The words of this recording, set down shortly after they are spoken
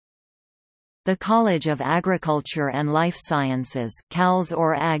The College of Agriculture and Life Sciences (CALS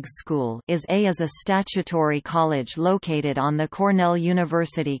or Ag School) is a statutory college located on the Cornell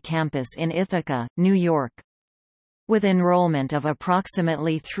University campus in Ithaca, New York. With enrollment of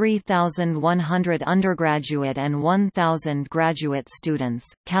approximately 3,100 undergraduate and 1,000 graduate students,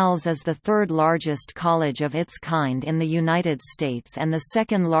 CALS is the third largest college of its kind in the United States and the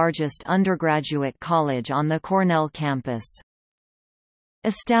second largest undergraduate college on the Cornell campus.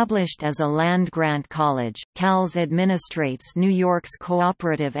 Established as a land-grant college, CALS administrates New York's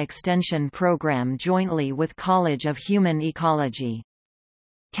Cooperative Extension Program jointly with College of Human Ecology.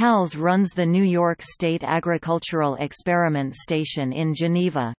 CALS runs the New York State Agricultural Experiment Station in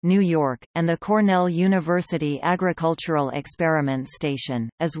Geneva, New York, and the Cornell University Agricultural Experiment Station,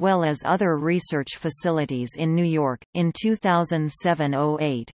 as well as other research facilities in New York. In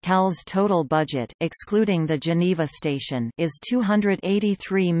 2007-08, CALS' total budget, excluding the Geneva station, is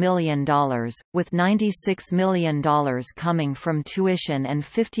 $283 million, with $96 million coming from tuition and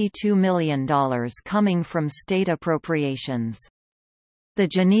 $52 million coming from state appropriations. The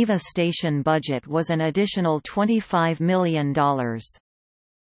Geneva station budget was an additional $25 million.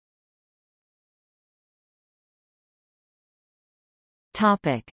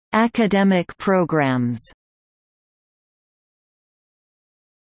 Topic: Academic programs.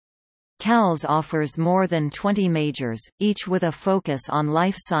 CALS offers more than 20 majors, each with a focus on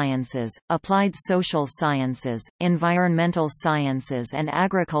life sciences, applied social sciences, environmental sciences and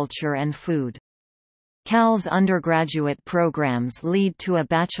agriculture and food. CALS undergraduate programs lead to a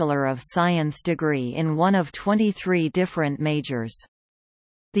Bachelor of Science degree in one of 23 different majors.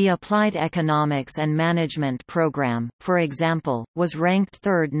 The Applied Economics and Management program, for example, was ranked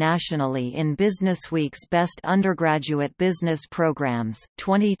third nationally in Businessweek's Best Undergraduate Business Programs,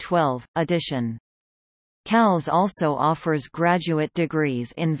 2012, edition. CALS also offers graduate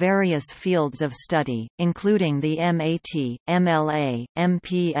degrees in various fields of study, including the MAT, MLA,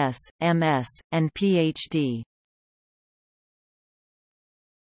 MPS, MS, and PhD.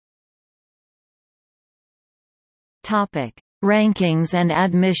 Topic: Rankings and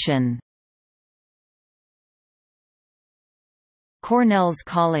admission. Cornell's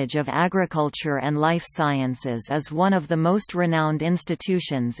College of Agriculture and Life Sciences is one of the most renowned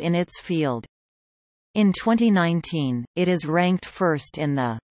institutions in its field. In 2019, it is ranked first in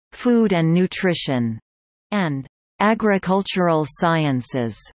the Food and Nutrition and Agricultural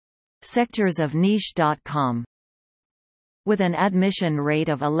Sciences sectors of Niche.com. With an admission rate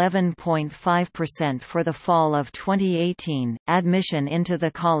of 11.5% for the fall of 2018, admission into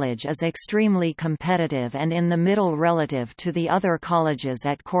the college is extremely competitive and in the middle relative to the other colleges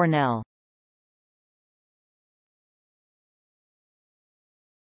at Cornell.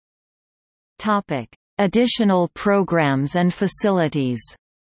 Topic: Additional programs and facilities.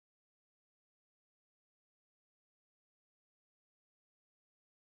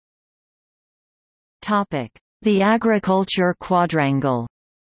 Topic: The Agriculture Quadrangle.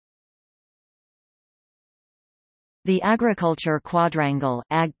 The Agriculture Quadrangle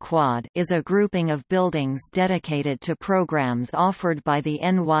 (Ag-Quad) is a grouping of buildings dedicated to programs offered by the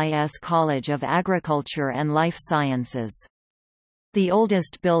NYS College of Agriculture and Life Sciences. The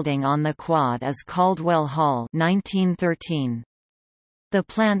oldest building on the quad is Caldwell Hall 1913. The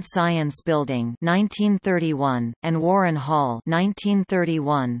Plant Science Building 1931, and Warren Hall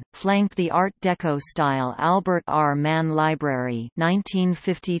 1931, flank the Art Deco-style Albert R. Mann Library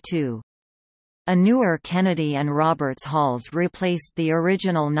 1952. A newer Kennedy and Roberts Halls replaced the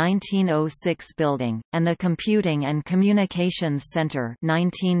original 1906 building, and the Computing and Communications Center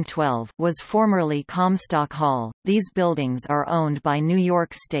 1912 was formerly Comstock Hall. These buildings are owned by New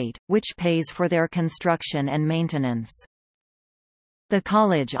York State, which pays for their construction and maintenance. The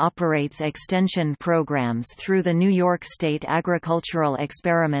college operates extension programs through the New York State Agricultural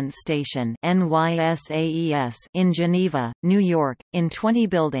Experiment Station (NYSAES) in Geneva, New York, in 20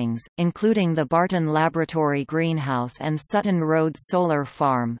 buildings, including the Barton Laboratory Greenhouse and Sutton Road Solar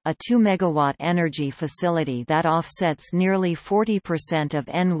Farm, a 2-megawatt energy facility that offsets nearly 40% of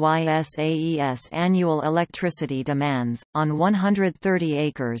NYSAES annual electricity demands, on 130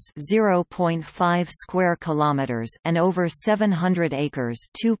 acres (0.5 square kilometers) and over 700 acres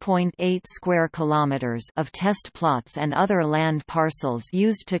 (2.8 square kilometers) of test plots and other land parcels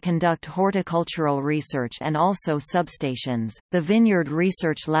used to conduct horticultural research, and also substations, the Vineyard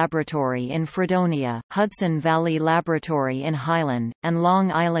Research Laboratory in Fredonia, Hudson Valley Laboratory in Highland, and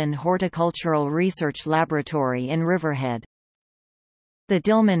Long Island Horticultural Research Laboratory in Riverhead. The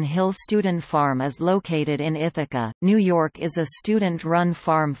Dillman Hill Student Farm is located in Ithaca, New York is a student-run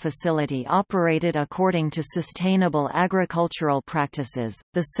farm facility operated according to sustainable agricultural practices.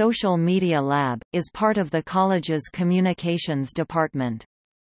 The Social Media Lab is part of the college's communications department.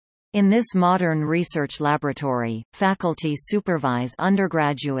 In this modern research laboratory, faculty supervise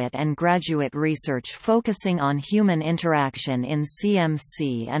undergraduate and graduate research focusing on human interaction in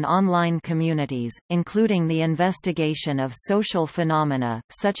CMC and online communities, including the investigation of social phenomena,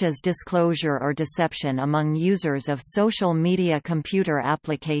 such as disclosure or deception among users of social media computer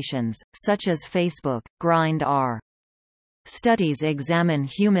applications, such as Facebook, Grindr. Studies examine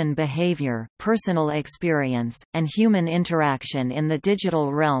human behavior, personal experience, and human interaction in the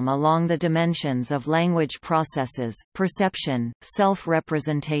digital realm along the dimensions of language processes, perception,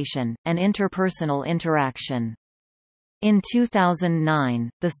 self-representation, and interpersonal interaction. In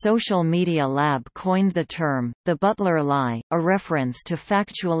 2009, the Social Media Lab coined the term, the Butler lie, a reference to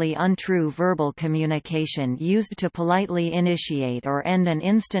factually untrue verbal communication used to politely initiate or end an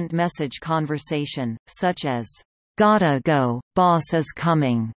instant message conversation, such as, "Gotta go, boss is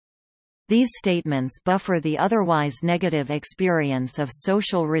coming." These statements buffer the otherwise negative experience of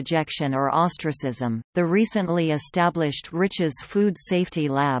social rejection or ostracism. The recently established Rich's Food Safety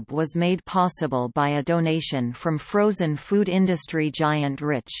Lab was made possible by a donation from frozen food industry giant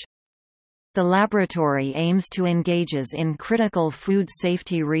Rich. The laboratory aims to engages in critical food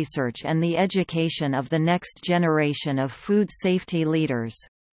safety research and the education of the next generation of food safety leaders.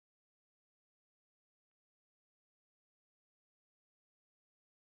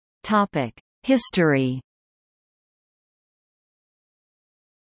 History.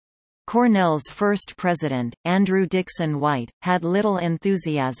 Cornell's first president, Andrew Dixon White, had little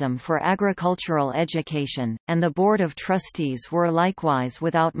enthusiasm for agricultural education, and the Board of Trustees were likewise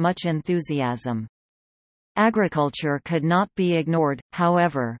without much enthusiasm. Agriculture could not be ignored,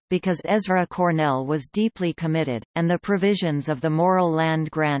 however, because Ezra Cornell was deeply committed, and the provisions of the Morrill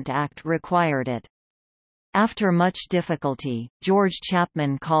Land Grant Act required it. After much difficulty, George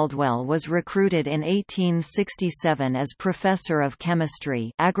Chapman Caldwell was recruited in 1867 as professor of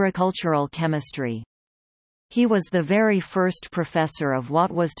chemistry, agricultural chemistry. He was the very first professor of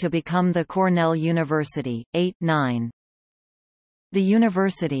what was to become the Cornell University. 8-9. The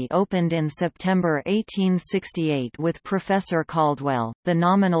university opened in September 1868 with Professor Caldwell, the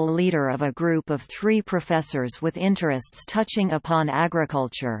nominal leader of a group of 3 professors with interests touching upon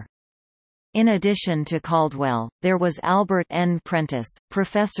agriculture. In addition to Caldwell, there was Albert N. Prentice,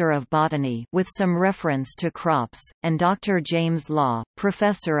 professor of botany with some reference to crops, and Dr. James Law,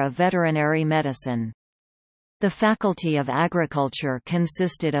 professor of veterinary medicine. The Faculty of Agriculture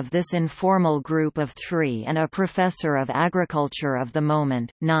consisted of this informal group of 3 and a professor of agriculture of the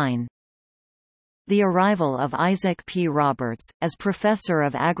moment. 9. The arrival of Isaac P. Roberts, as professor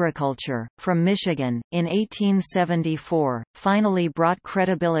of agriculture, from Michigan, in 1874, finally brought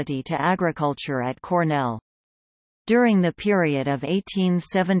credibility to agriculture at Cornell. During the period of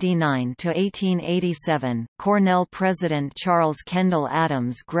 1879 to 1887, Cornell President Charles Kendall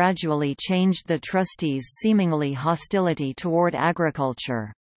Adams gradually changed the trustees' seemingly hostility toward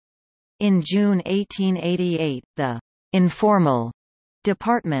agriculture. In June 1888, the informal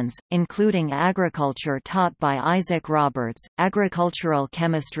departments, including agriculture taught by Isaac Roberts, agricultural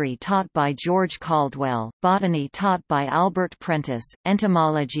chemistry taught by George Caldwell, botany taught by Albert Prentice,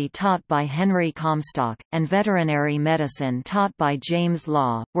 entomology taught by Henry Comstock, and veterinary medicine taught by James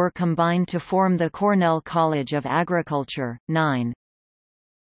Law, were combined to form the Cornell College of Agriculture. 9.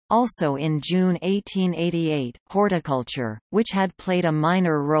 Also in June 1888, horticulture, which had played a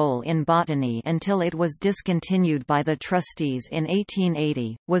minor role in botany until it was discontinued by the trustees in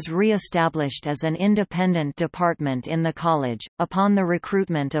 1880, was re-established as an independent department in the college, upon the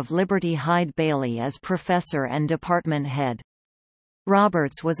recruitment of Liberty Hyde Bailey as professor and department head.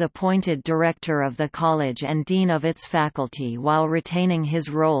 Roberts was appointed director of the college and dean of its faculty while retaining his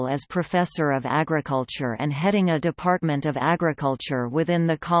role as professor of agriculture and heading a department of agriculture within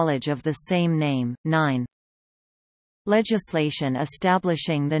the college of the same name. 9. Legislation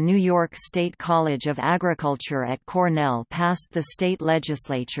establishing the New York State College of Agriculture at Cornell passed the state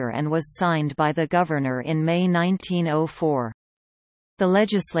legislature and was signed by the governor in May 1904. The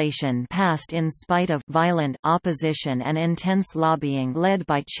legislation passed in spite of violent opposition and intense lobbying led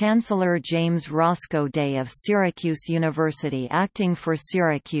by Chancellor James Roscoe Day of Syracuse University, acting for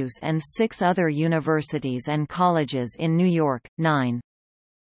Syracuse and 6 other universities and colleges in New York. 9.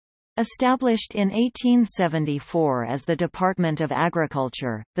 Established in 1874 as the Department of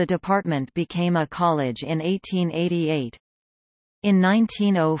Agriculture, the department became a college in 1888. In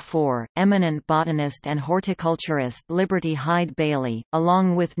 1904, eminent botanist and horticulturist Liberty Hyde Bailey,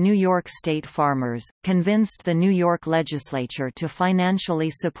 along with New York State farmers, convinced the New York legislature to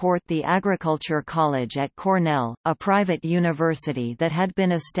financially support the Agriculture College at Cornell, a private university that had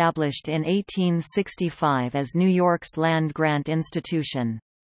been established in 1865 as New York's land-grant institution.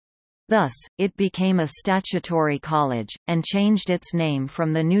 Thus, it became a statutory college, and changed its name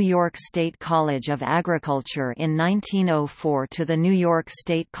from the New York State College of Agriculture in 1904 to the New York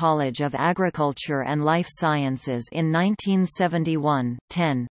State College of Agriculture and Life Sciences in 1971.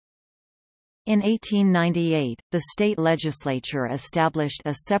 In 1898, the state legislature established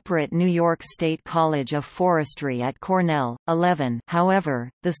a separate New York State College of Forestry at Cornell.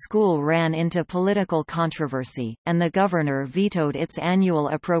 However, the school ran into political controversy, and the governor vetoed its annual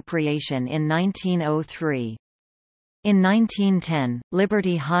appropriation in 1903. In 1910,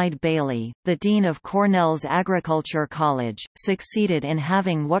 Liberty Hyde Bailey, the dean of Cornell's Agriculture College, succeeded in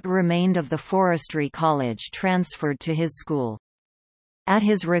having what remained of the Forestry College transferred to his school. At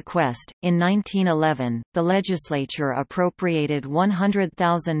his request, in 1911, the legislature appropriated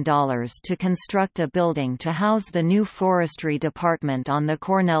 $100,000 to construct a building to house the new forestry department on the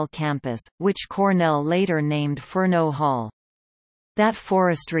Cornell campus, which Cornell later named Furneaux Hall. That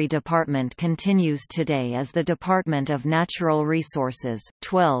forestry department continues today as the Department of Natural Resources.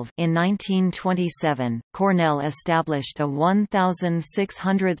 In 1927, Cornell established a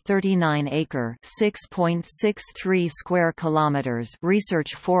 1,639-acre (6.63 square kilometers)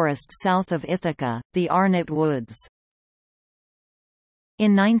 research forest south of Ithaca, the Arnott Woods.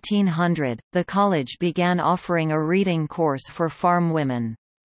 In 1900, the college began offering a reading course for farm women.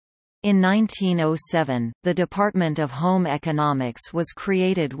 In 1907, the Department of Home Economics was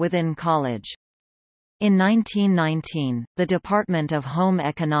created within college. In 1919, the Department of Home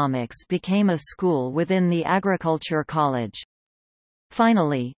Economics became a school within the Agriculture College.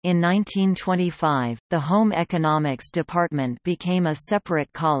 Finally, in 1925, the Home Economics Department became a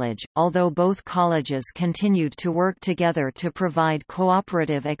separate college, although both colleges continued to work together to provide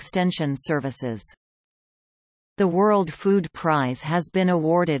cooperative extension services. The World Food Prize has been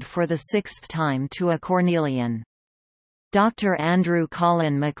awarded for the sixth time to a Cornellian. Dr. Andrew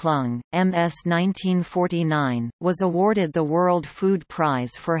Colin McClung, M.S. 1949, was awarded the World Food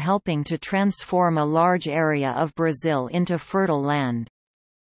Prize for helping to transform a large area of Brazil into fertile land.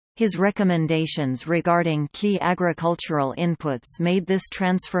 His recommendations regarding key agricultural inputs made this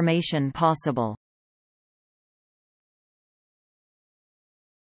transformation possible.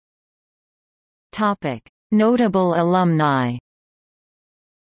 Notable alumni.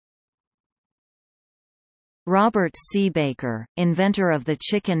 Robert C. Baker, inventor of the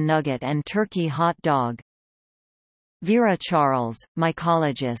chicken nugget and turkey hot dog. Vera Charles,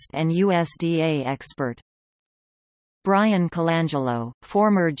 mycologist and USDA expert. Brian Colangelo,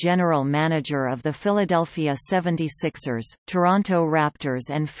 former general manager of the Philadelphia 76ers, Toronto Raptors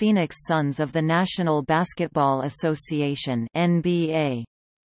and Phoenix Suns of the National Basketball Association (NBA).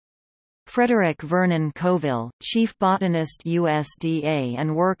 Frederick Vernon Coville, Chief Botanist USDA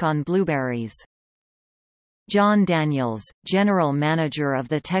and work on blueberries. John Daniels, General Manager of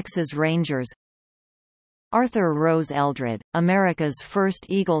the Texas Rangers. Arthur Rose Eldred, America's first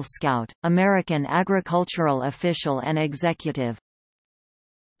Eagle Scout, American agricultural official and executive.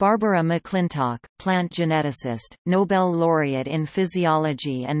 Barbara McClintock, plant geneticist, Nobel laureate in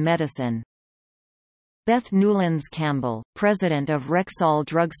physiology and medicine. Beth Newlands Campbell, president of Rexall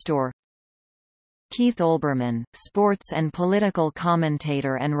Drugstore. Keith Olbermann, sports and political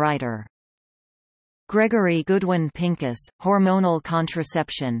commentator and writer. Gregory Goodwin Pincus, hormonal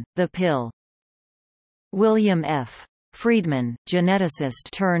contraception, the pill. William F. Friedman,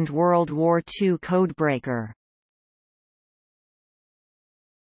 geneticist turned World War II codebreaker.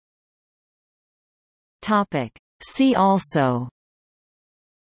 See also: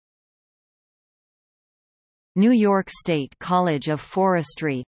 New York State College of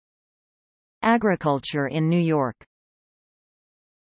Forestry, Agriculture in New York.